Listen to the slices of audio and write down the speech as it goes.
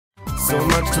so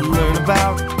much to learn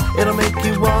about. It'll make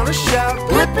you wanna shout,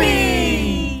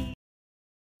 Blippi!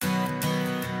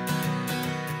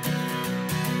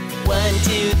 1,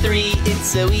 2, 3, it's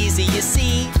so easy, you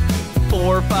see.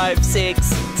 4, 5, 6,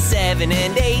 7,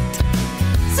 and 8.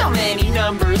 So many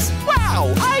numbers,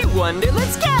 wow, I wonder,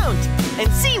 let's count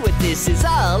and see what this is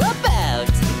all about.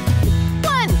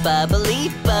 1 bubbly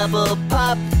bubble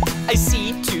pop, I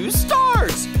see 2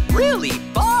 stars, really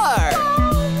far.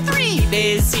 3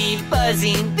 busy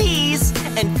buzzing bees,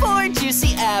 and 4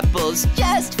 juicy apples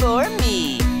just for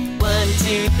me. 1,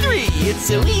 2, 3, it's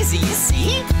so easy, you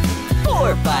see.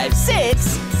 4, 5, 6,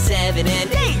 7,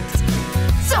 and 8.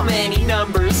 So many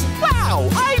numbers, wow,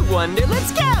 I wonder,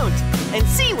 let's count and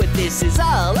see what this is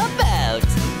all about.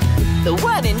 The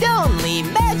one and only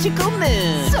magical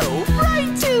moon, so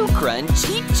bright, 2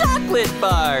 crunchy chocolate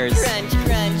bars. Crunch,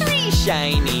 crunch. 3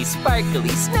 shiny, sparkly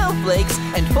snowflakes,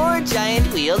 and 4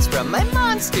 giant wheels from my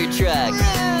monster truck.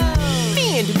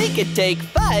 Me and me could take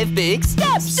 5 big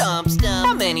steps. Stomp, stomp.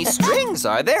 How many strings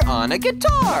are there on a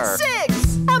guitar?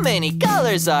 6. How many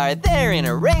colors are there in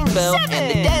a rainbow? 7.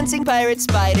 And the dancing pirate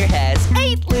spider has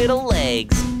 8 little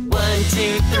legs. 1,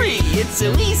 2, 3, it's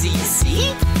so easy, you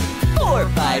see. 4,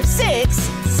 5, 6,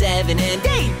 7, and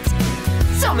 8.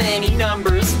 So many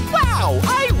numbers, wow,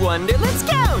 I wonder, let's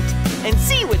count and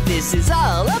see what this is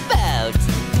all about.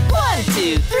 1,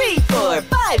 2, 3, 4,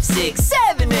 5, 6,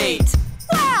 7, 8.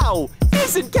 Wow,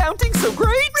 isn't counting so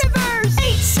great? Reverse!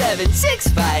 8, 7, 6,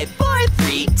 5, 4,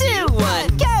 3, 2,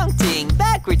 1. Counting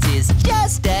backwards is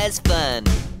just as fun.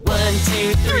 1,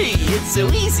 2, 3, it's so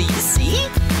easy, you see.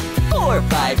 4,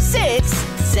 5, 6,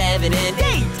 7, and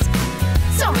 8.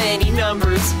 So many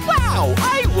numbers, wow,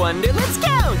 I wonder, let's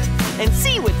count and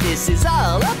see what this is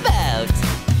all about.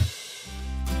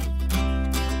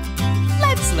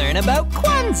 Let's learn about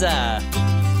KWANZAA.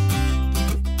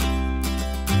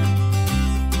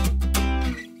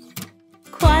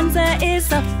 KWANZAA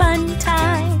is a fun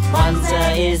time.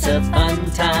 KWANZAA is a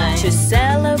fun time to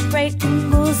celebrate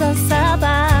Nguzo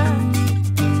Saba.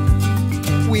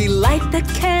 We light the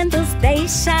candles, they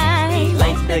shine.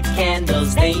 Light the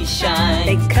candles, they shine.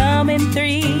 They come in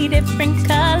 3 different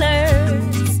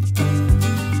colors.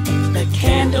 The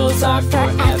candles are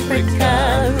for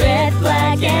Africa, red,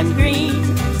 black, and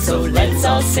green. So let's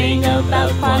all sing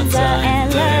about KWANZAA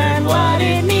and learn what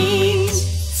it means.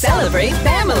 Celebrate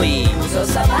family,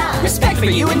 respect for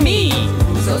you and me.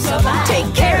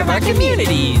 Take care of our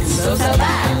communities.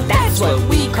 That's what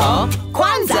we call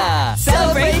KWANZAA.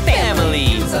 Celebrate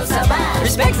family,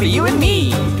 respect for you and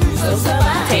me.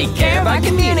 Take care of our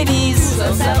communities.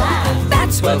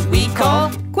 That's what we call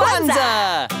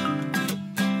KWANZAA.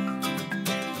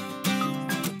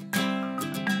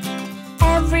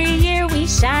 Every year we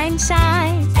shine,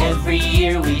 shine. Every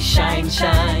year we shine,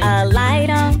 shine. A light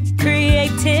on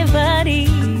creativity.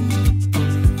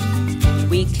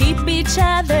 We keep each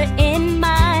other in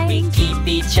mind. We keep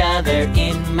each other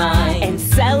in mind. And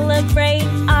celebrate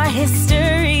our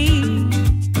history.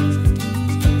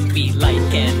 We light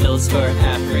candles for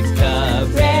Africa,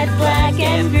 red, black,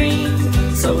 and green.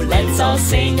 So let's all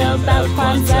sing about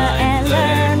KWANZAA and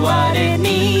learn what it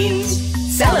means.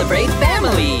 Celebrate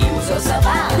family,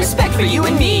 respect for you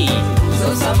and me.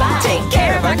 Take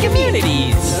care of our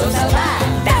communities.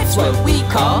 That's what we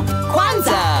call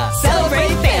KWANZAA.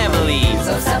 Celebrate family,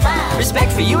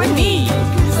 respect for you and me.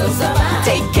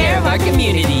 Take care of our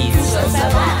communities.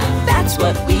 That's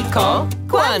what we call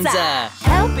KWANZAA.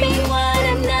 Helping one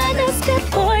another's good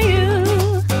for you.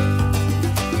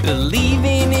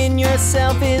 Believing in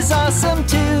yourself is awesome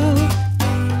too.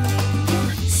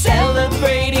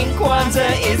 Celebrating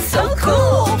KWANZAA is so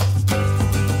cool.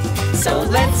 So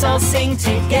let's all sing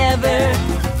together,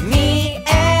 me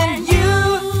and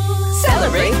you.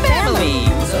 Celebrate family,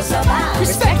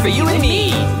 respect for you and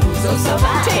me.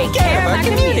 Take care of our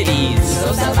communities.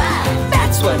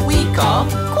 That's what we call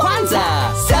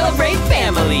KWANZAA. Celebrate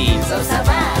family,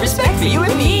 respect for you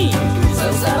and me.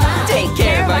 Take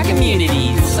care of our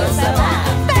communities.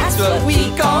 That's what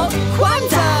we call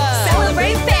KWANZAA.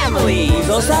 Celebrate family,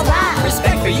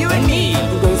 respect for you and me.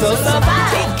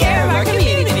 Take care of our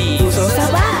communities.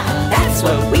 That's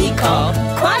what we call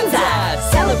KWANZAA.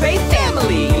 Celebrate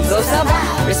family,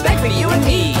 respect for you and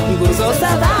me.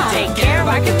 Take care of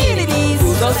our communities.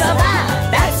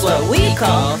 That's what we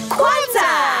call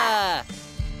KWANZAA.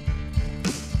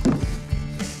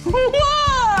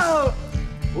 Whoa!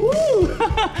 Ooh.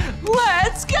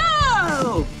 Let's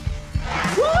go!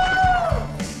 Woo!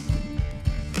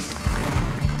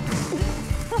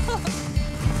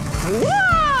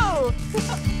 Whoa!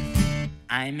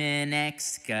 I'm an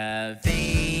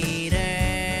excavator.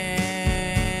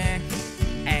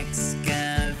 Excavator.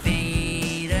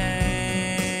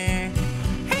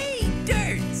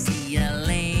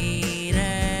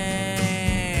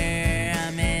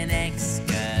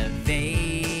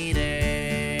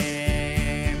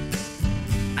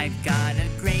 got a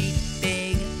great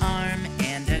big arm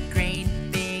and a great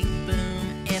big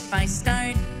boom. If I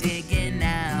start digging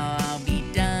now, I'll be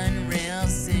done real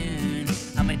soon.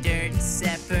 I'm a dirt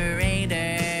separator.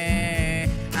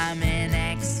 I'm an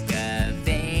excavator.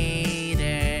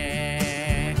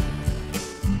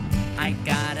 I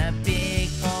got a big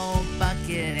old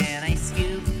bucket and I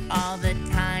scoop all the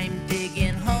time,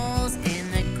 digging holes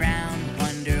in the ground.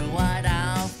 Wonder what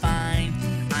I'll find.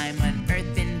 I'm an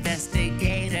earth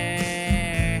investigator.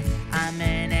 I'm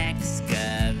an excavator.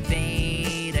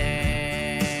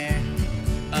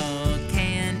 Oh,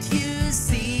 can't you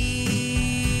see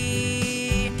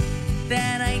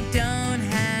that I don't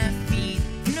have feet?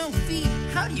 No feet?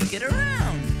 How do you get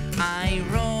around? I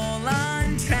roll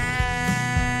on tracks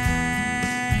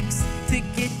to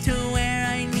get to where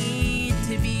I need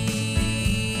to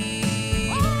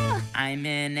be. I'm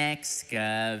an excavator.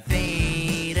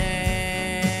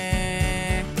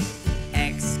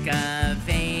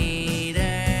 Excavator.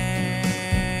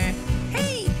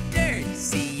 Hey, dirt,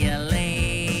 see you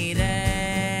later.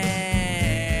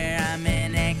 I'm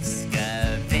an excavator.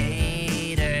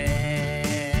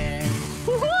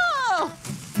 Whoa!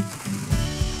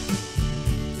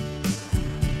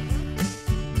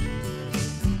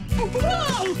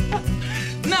 Whoa!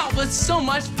 That was so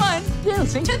much fun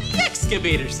dancing to the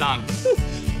excavator song.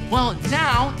 Well,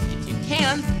 now, if you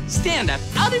can, stand up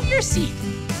out of your seat.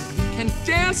 You can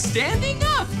dance standing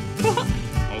up.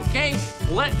 Okay,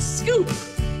 let's scoop.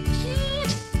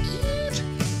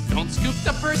 Don't scoop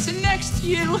the person next to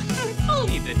you.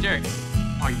 Only the dirt.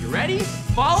 Are you ready?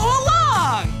 Follow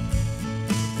along.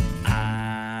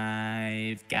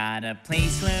 I've got a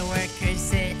place where workers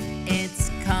sit. It's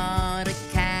called a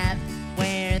cab,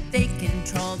 where they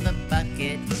control the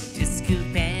bucket to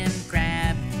scoop and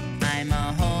grab. I'm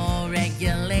a hole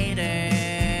regulator.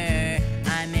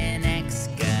 I'm an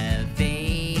excavator.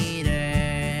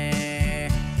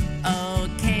 Oh,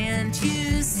 can't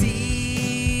you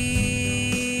see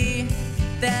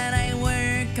that I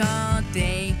work all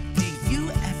day? Do you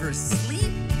ever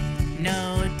sleep?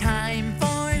 No time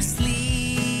for sleep.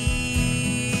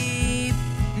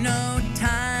 No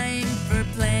time for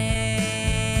play.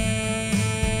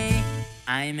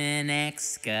 I'm an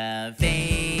excavator.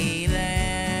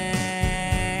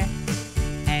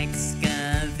 Excavator.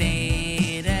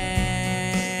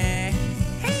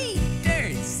 Hey,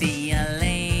 dirt, see you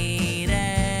later.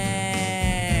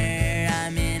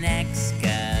 I'm an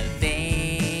excavator.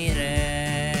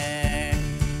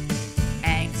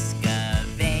 Excavator.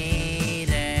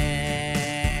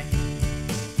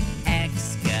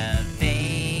 Excavator.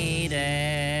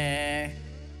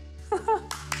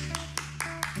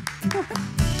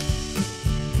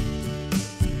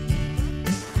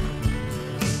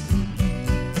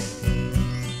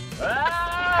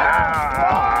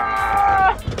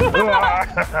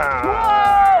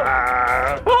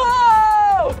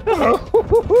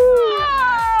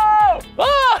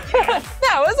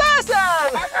 That was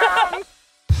awesome!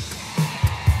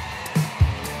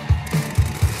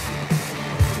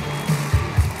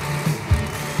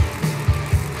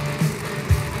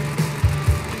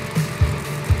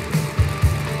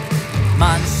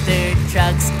 Monster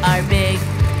trucks are big.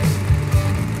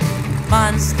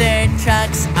 Monster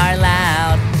trucks are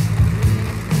loud.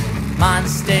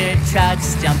 Monster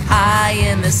trucks jump high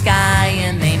in the sky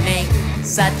and they make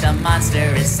such a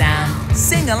monstrous sound.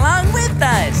 Sing along with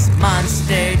us.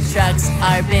 Monster trucks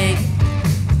are big.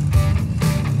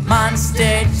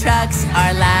 Monster trucks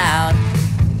are loud.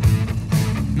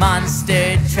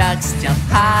 Monster trucks jump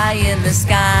high in the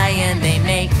sky and they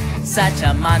make such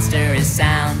a monstrous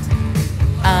sound.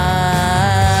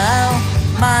 Oh,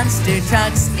 monster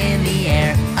trucks in the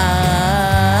air.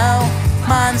 Oh,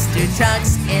 monster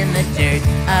trucks in the dirt.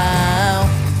 Oh,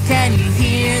 can you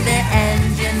hear their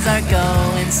engines are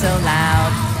going so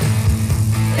loud?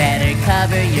 Better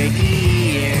cover your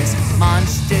ears.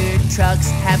 Monster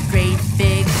trucks have great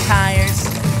big tires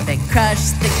that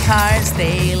crush the cars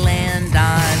they land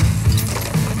on.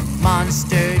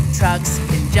 Monster trucks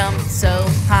can jump so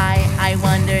high, I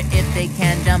wonder if they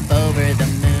can jump over the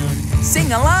moon.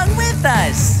 Sing along with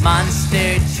us!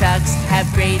 Monster trucks have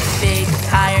great big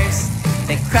tires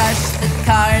that crush the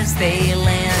cars they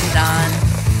land on.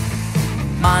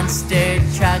 Monster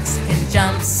trucks can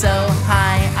jump so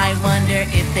high, I wonder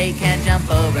if they can jump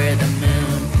over the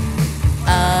moon.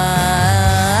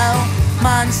 Oh,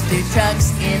 monster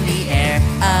trucks in the air.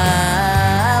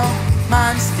 Oh,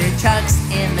 monster trucks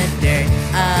in the dirt.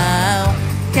 Oh,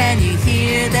 can you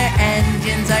hear their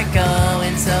engines are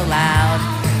going so loud?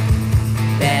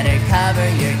 Better cover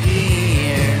your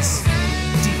ears.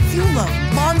 Do you love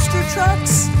monster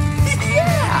trucks?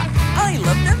 Yeah, I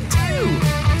love them too.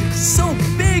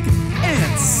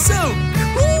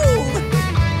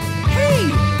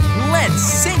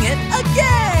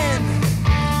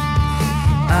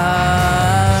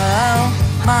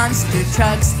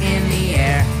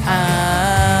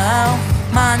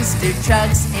 monster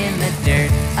trucks in the dirt.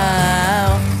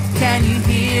 Oh, can you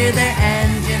hear their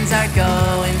engines are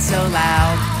going so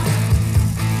loud?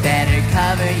 Better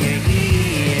cover your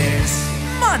ears.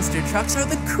 Monster trucks are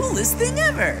the coolest thing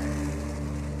ever.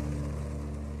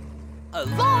 A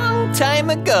long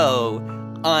time ago,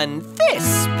 on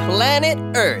this planet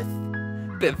Earth,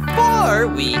 before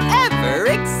we ever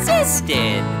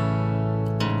existed,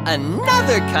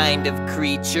 another kind of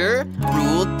creature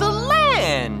ruled the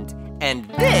land, and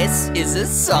this is a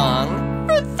song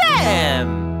for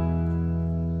them.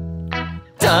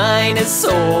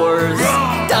 Dinosaurs,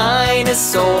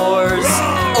 dinosaurs,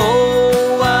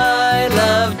 oh, I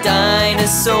love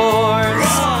dinosaurs.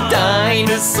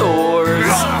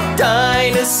 Dinosaurs,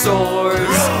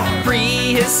 dinosaurs,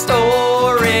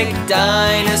 prehistoric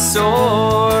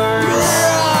dinosaurs.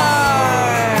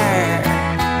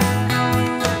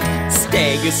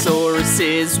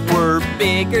 Stegosauruses were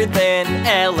bigger than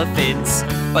elephants,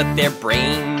 but their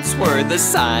brains were the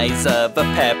size of a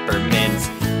peppermint.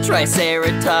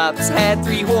 Triceratops had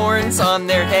 3 horns on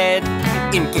their head,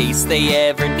 in case they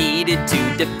ever needed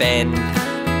to defend.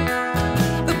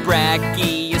 The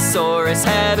Brachiosaurus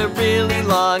had a really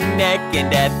long neck,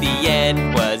 and at the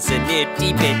end was a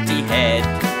nitty-bitty head.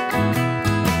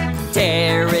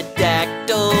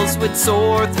 Pterodactyls would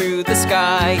soar through the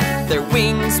sky. Their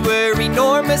wings were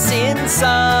enormous in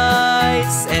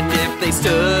size, and if they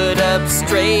stood up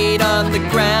straight on the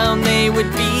ground, they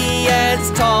would be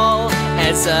as tall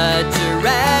as a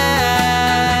giraffe.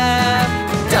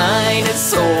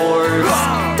 Dinosaurs,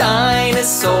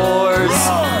 dinosaurs,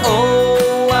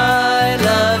 oh, I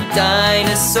love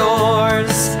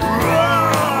dinosaurs.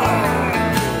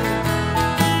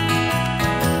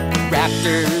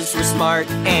 Raptors were smart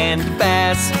and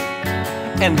fast,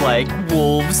 and like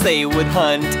wolves they would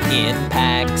hunt in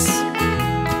packs.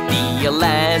 The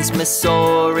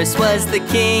Elasmosaurus was the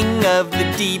king of the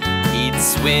deep. He'd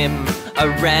swim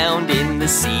around in the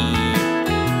sea.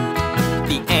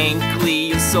 The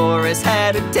Ankylosaurus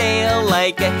had a tail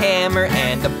like a hammer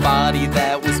and a body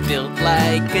that was built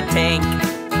like a tank.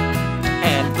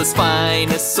 And the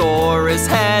Spinosaurus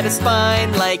had a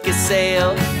spine like a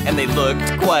sail, and they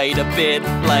looked quite a bit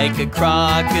like a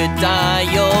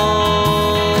crocodile.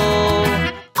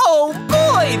 Oh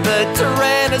boy, the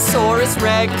Tyrannosaurus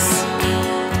Rex,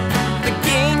 the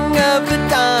king of the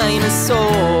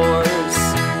dinosaurs.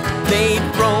 They'd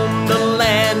roam the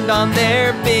land on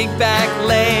their big back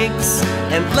legs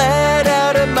and let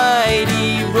out a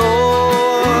mighty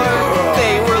roar.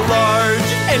 They were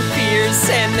large and fierce,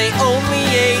 and they only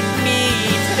ate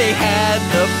meat. They had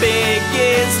the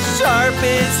biggest,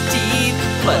 sharpest teeth,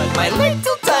 but my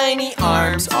little tiny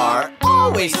arms are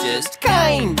always just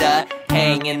kinda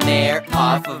hanging there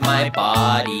off of my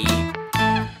body.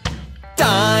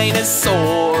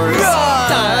 Dinosaurs,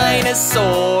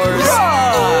 dinosaurs,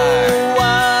 oh,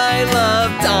 I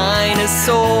love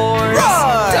dinosaurs.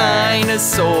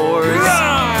 Dinosaurs,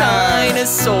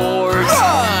 dinosaurs,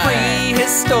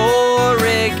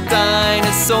 prehistoric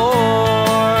dinosaurs.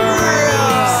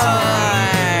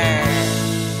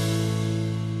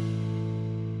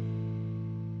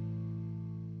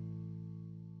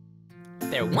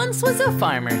 There once was a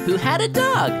farmer who had a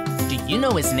dog. Do you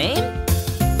know his name?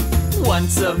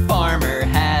 Once a farmer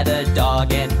had a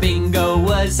dog, and Bingo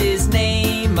was his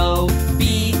name. Oh,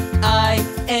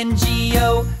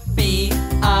 B-I-N-G-O,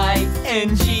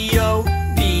 B-I-N-G-O,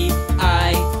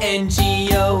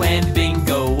 B-I-N-G-O, and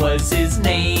Bingo was his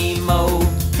name. Oh,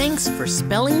 Thanks for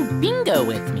spelling bingo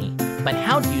with me. But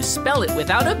how do you spell it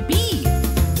without a B?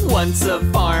 once a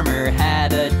farmer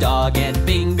had a dog, and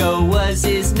Bingo was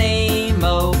his name.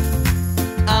 Oh,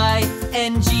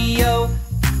 I-N-G-O,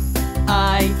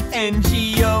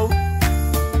 I-N-G-O,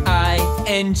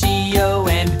 I-N-G-O,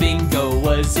 and Bingo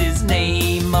was his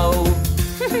name. Oh,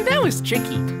 That was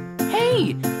tricky.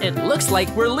 Hey, it looks like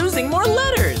we're losing more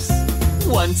letters.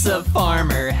 once a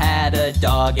farmer had a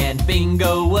dog, and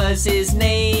Bingo was his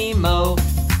name. Oh,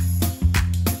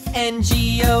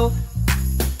 N-G-O,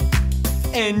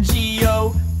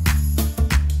 N-G-O,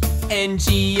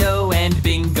 N-G-O, and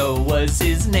Bingo was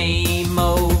his name.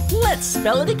 Oh, Let's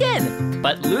spell it again,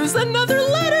 but lose another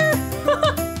letter.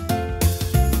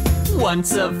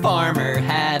 once a farmer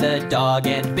had a dog,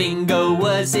 and Bingo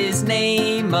was his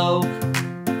name. Oh,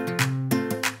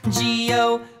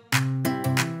 G-O,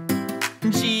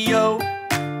 G-O,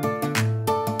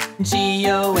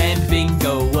 G-O, and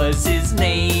Bingo was his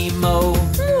name. Oh,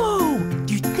 Whoa!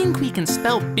 Do you think we can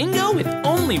spell bingo with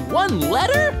only one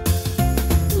letter?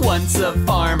 once a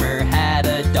farmer had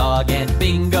a dog, and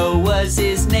Bingo was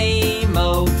his name.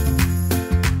 Oh,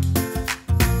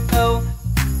 oh,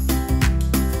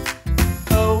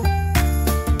 oh,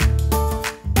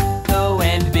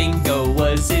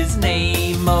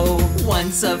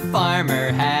 Once a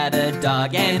farmer had a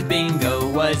dog, and Bingo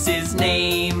was his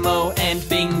name-o, and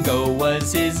Bingo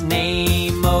was his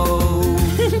name-o.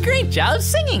 Great job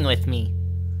singing with me.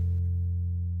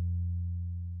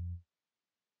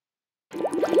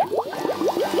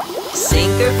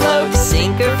 Sink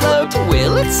or float,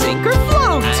 will it sink or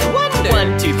float? I wonder.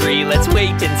 1, 2, 3, let's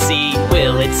wait and see.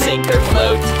 Will it sink or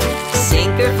float?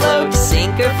 Sink or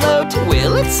float,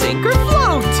 will it sink or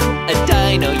float? A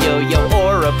dino, yo-yo,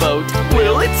 or a boat,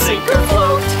 will it sink or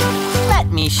float? Let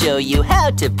me show you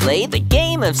how to play the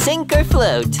game of sink or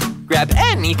float. Grab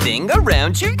anything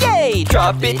around you, yay!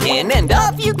 Drop it in and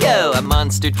off you go. A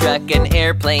monster truck, an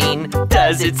airplane,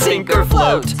 does it sink or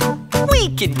float?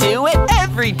 We can do it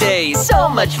every day, so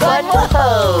much fun,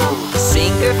 whoa!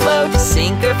 Sink or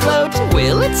float,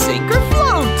 will it sink or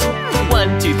float?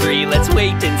 1, 2, 3, let's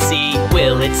wait and see,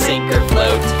 will it sink or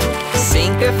float?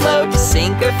 Sink or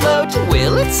float,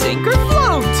 will it sink or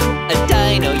float? A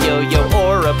dino, yo-yo,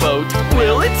 or a boat,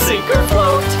 will it sink or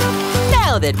float?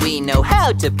 Now that we know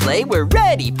how to play, we're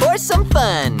ready for some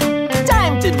fun.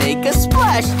 Time to make a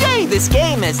splash, yay, this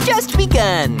game has just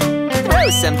begun. Throw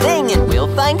something and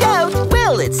we'll find out,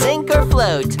 will it sink or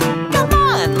float? Come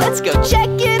on, let's go check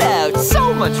it out,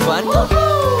 so much fun,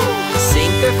 woohoo!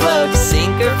 Sink or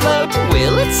float,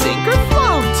 will it sink or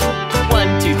float?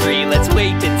 1, 2, 3, let's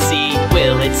wait and see,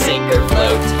 will it sink or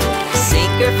float?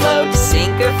 Sink or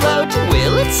float,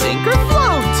 will it sink or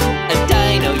float? A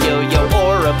dino, yo-yo,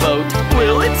 or a boat,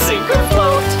 will it sink or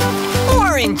float?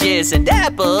 Oranges and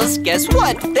apples, guess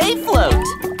what? They float.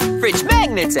 Fridge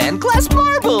magnets and glass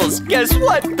marbles, guess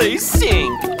what? They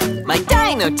sink. My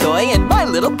dino toy and my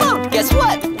little boat, guess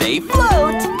what? They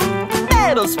float.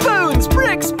 Metal spoons,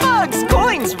 bricks, bugs,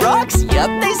 coins, rocks, yup,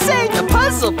 they sink. A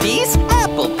puzzle piece,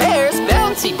 apple, pears,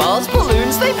 bouncy balls,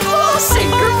 balloons, they float.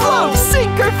 Sink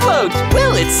or float,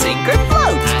 will it sink or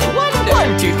float? I wonder.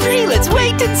 1, 2, 3, let's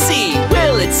wait and see,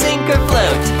 will it sink or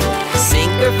float?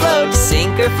 Sink or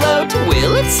float,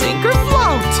 will it sink or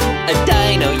float? A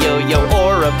dino, yo-yo,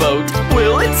 or a boat,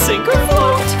 will it sink or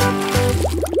float?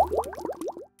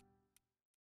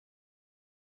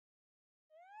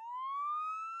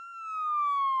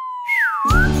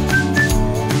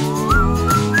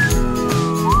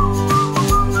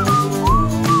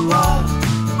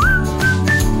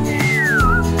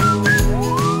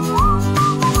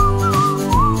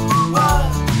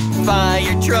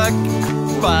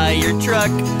 Fire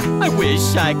truck, I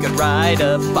wish I could ride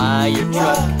a fire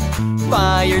truck.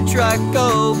 Fire truck,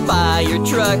 oh fire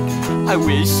truck, I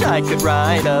wish I could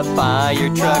ride a fire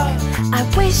truck. I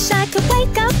wish I could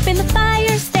wake up in the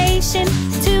fire station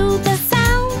to the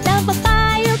sound of a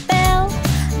fire bell.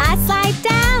 I'd slide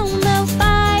down the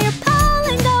fire pole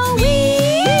and go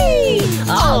wee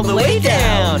All the way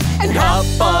down and hop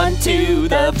onto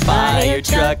the fire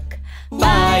truck.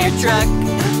 Fire truck,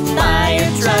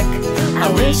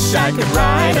 I wish I could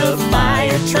ride a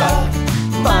fire truck.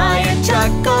 Fire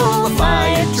truck, oh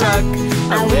fire truck,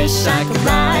 I wish I could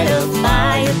ride a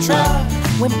fire truck.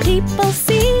 When people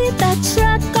see the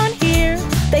truck on here,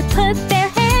 they put their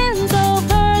hands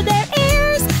over their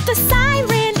ears. The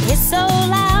siren is so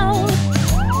loud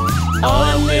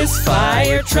On this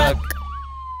fire truck.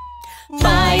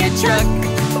 Fire truck,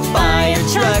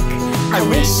 I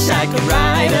wish I could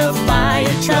ride a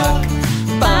fire truck.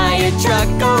 Fire truck,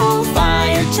 oh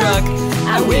fire truck,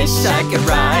 I wish I could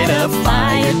ride a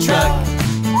fire truck.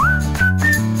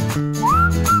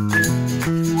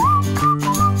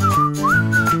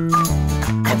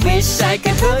 I wish I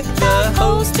could hook the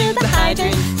hose to the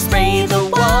hydrant, spray the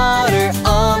water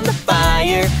on the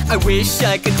fire. I wish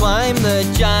I could climb the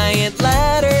giant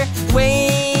ladder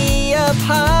way up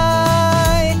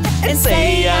high and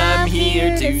say I'm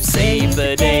here to save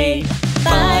the day.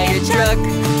 Fire truck,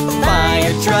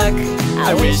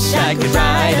 I wish I could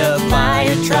ride a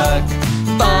fire truck.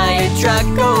 Fire truck,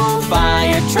 oh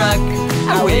fire truck,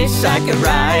 I wish I could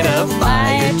ride a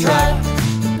fire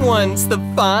truck. Once the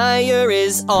fire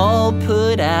is all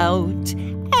put out,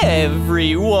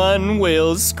 everyone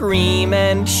will scream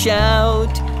and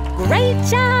shout. Great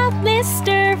job,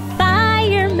 Mr.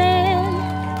 Fireman.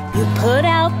 You put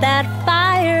out that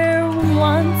fire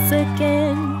once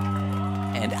again.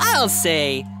 And I'll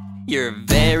say, you're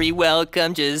very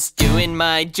welcome, just doing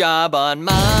my job on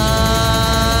my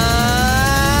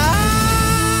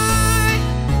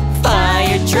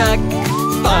fire truck.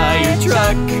 Fire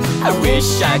truck, I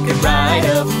wish I could ride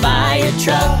a fire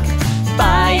truck.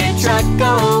 Fire truck,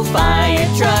 oh fire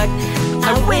truck,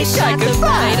 I wish I could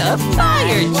ride a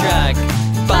fire truck.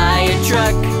 Fire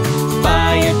truck,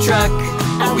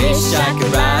 I wish I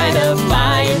could ride a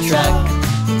fire truck.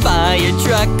 Fire fire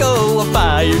truck, oh, a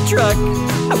fire truck.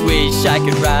 I wish I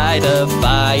could ride a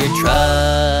fire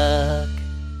truck.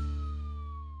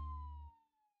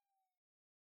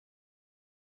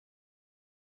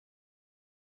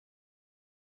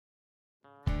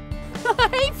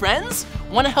 Hey, friends!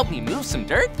 Want to help me move some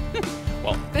dirt?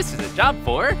 Well, this is a job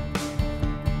for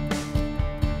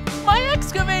my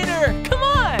excavator! Come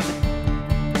on!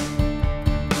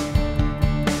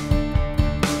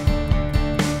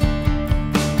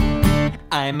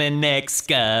 I'm an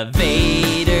excavator.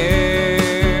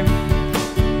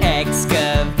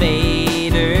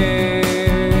 Excavator.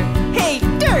 Hey,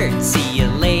 dirt! See you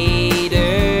later.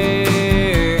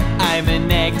 I'm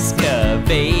an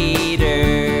excavator.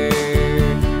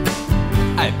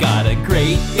 I've got a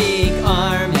great big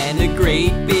arm and a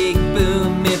great big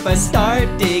boom. If I start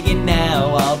digging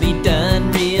now, I'll be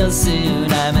done real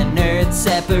soon. I'm an earth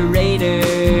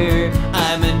separator.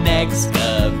 I'm an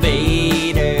excavator.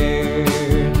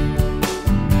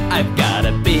 I've got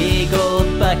a big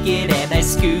old bucket and I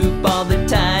scoop all the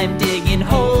time, digging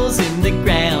holes in the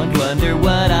ground, wonder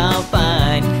what I'll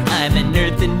find. I'm an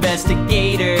earth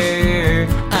investigator.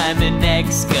 I'm an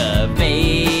excavator.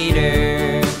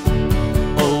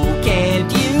 Oh,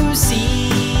 can't you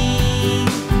see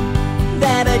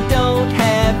that I don't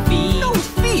have feet? No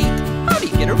feet? How do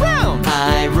you get around?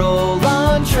 I roll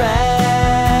on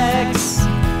tracks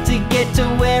to get to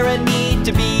where I need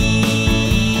to be.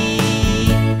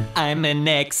 I'm an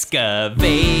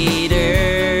excavator.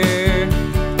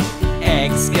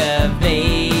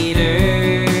 Excavator.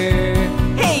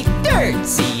 Hey, dirt!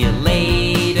 See you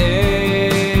later.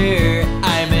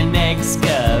 I'm an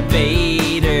excavator.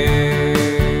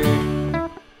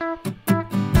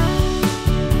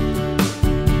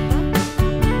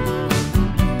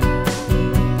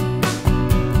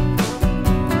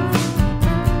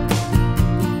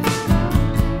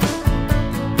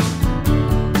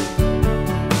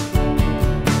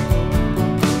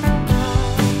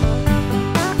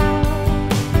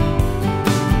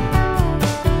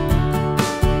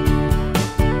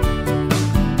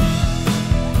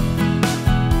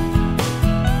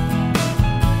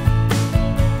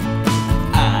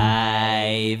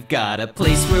 I've got a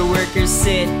place where workers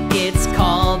sit, it's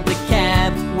called the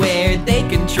cab, where they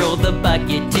control the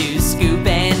bucket to scoop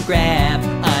and grab.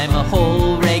 I'm a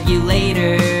hole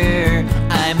regulator.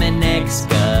 I'm an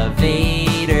excavator.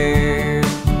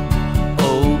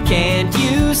 Oh, can't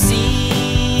you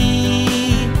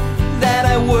see that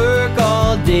I work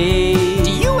all day?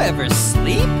 Do you ever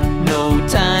sleep? No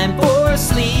time for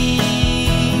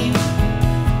sleep,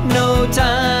 no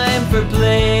time for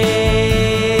play.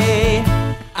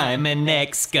 I'm an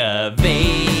excavator.